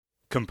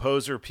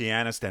Composer,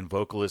 pianist, and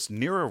vocalist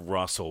Neara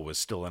Russell was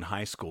still in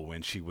high school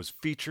when she was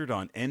featured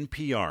on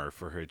NPR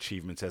for her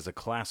achievements as a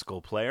classical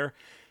player.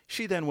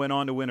 She then went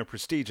on to win a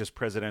prestigious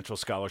presidential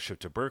scholarship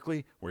to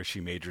Berklee, where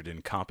she majored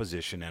in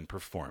composition and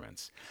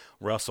performance.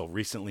 Russell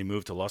recently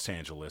moved to Los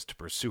Angeles to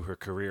pursue her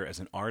career as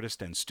an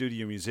artist and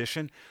studio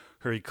musician.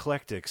 Her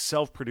eclectic,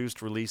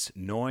 self-produced release,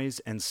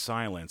 Noise and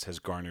Silence, has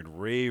garnered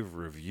rave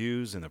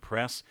reviews in the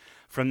press.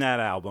 From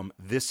that album,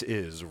 this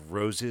is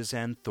Roses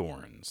and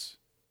Thorns.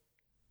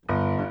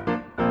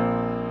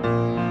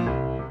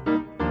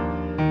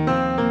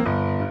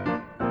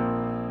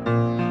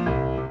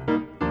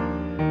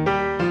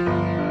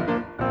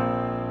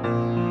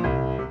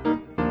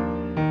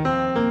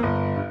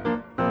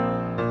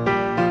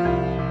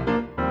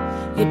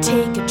 You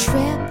take a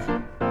trip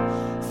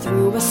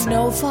through a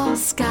snowfall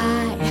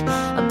sky,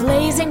 a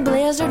blazing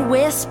blizzard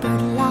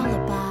whispered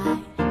lullaby.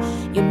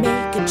 You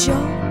make a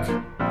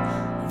joke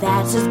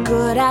that's as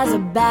good as a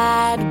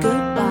bad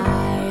goodbye.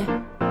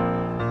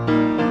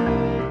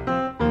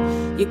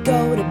 You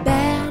go to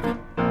bed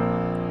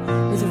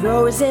with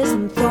roses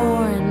and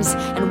thorns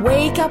and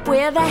wake up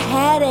with a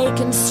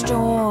headache and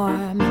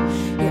storm.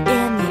 You're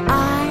in the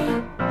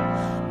eye,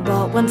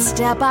 but one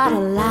step out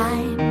of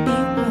line, be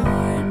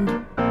warned.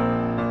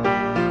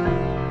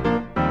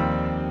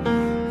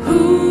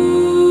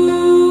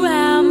 Who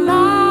am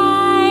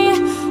I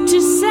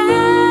to say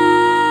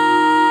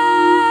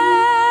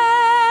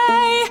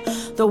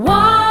the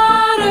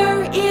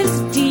water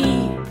is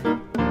deep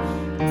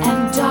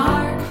and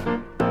dark,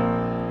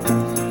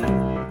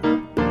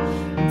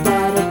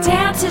 but it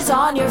dances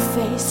on your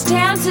face,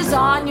 dances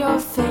on your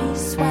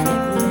face when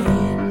it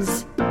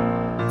rains.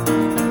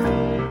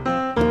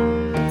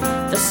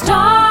 The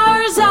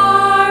stars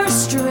are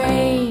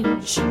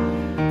strange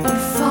and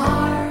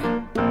far,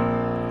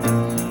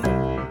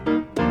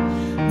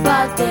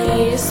 but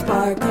they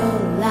sparkle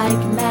like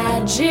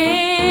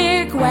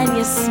magic when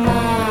you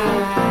smile.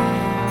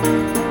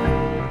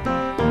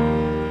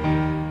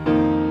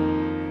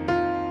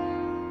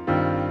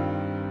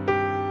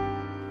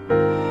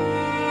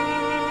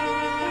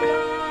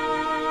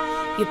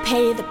 You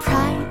pay the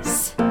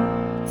price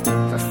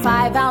for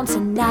 5 ounce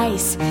of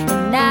nice,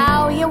 and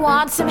now you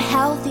want some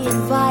healthy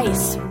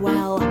advice.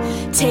 Well,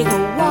 take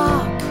a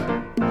walk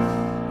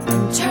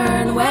and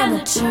turn when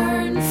the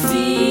turn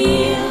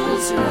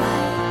feels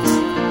right.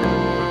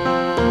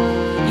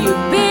 You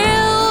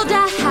build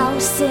a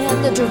house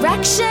in the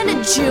direction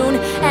of June,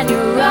 and you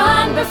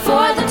run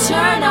before the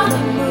turn on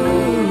the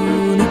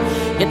moon.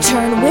 Your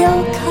turn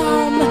will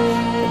come,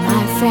 but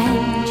my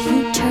friend,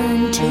 you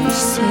turn too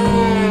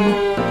soon.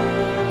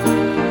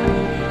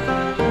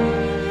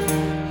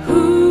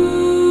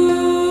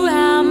 Who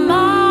am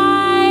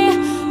I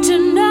to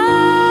know?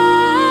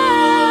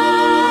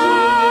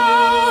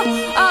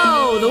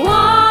 Oh, the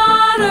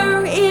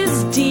water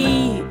is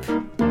deep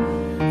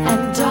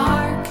and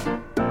dark,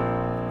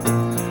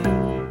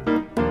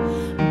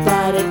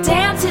 but it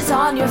dances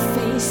on your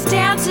face,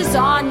 dances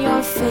on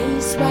your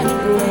face when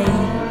it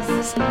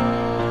rains.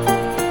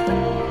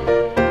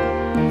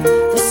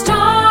 The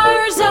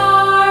stars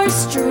are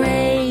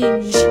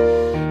strange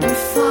and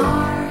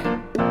far,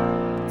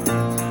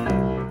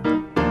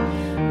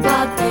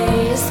 but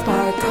they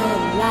sparkle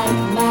like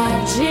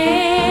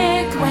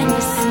magic when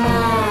you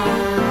smile.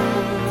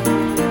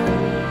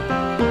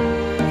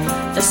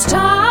 The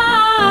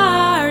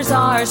stars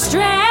are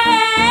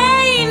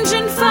strange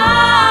and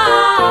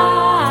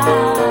far,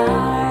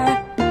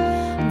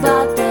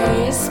 but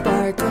they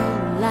sparkle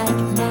like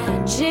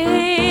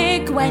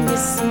magic when you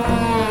smile.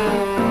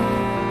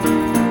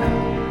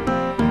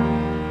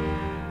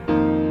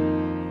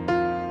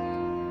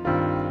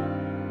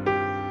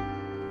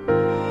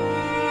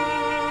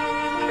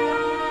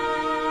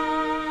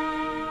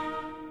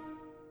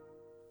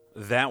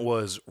 That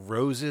was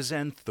Roses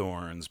and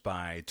Thorns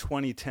by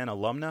 2010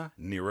 alumna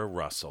Neara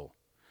Russell.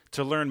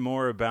 To learn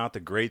more about the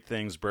great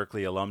things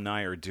Berklee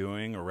alumni are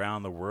doing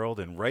around the world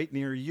and right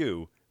near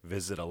you,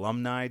 visit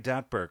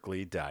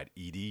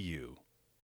alumni.berklee.edu.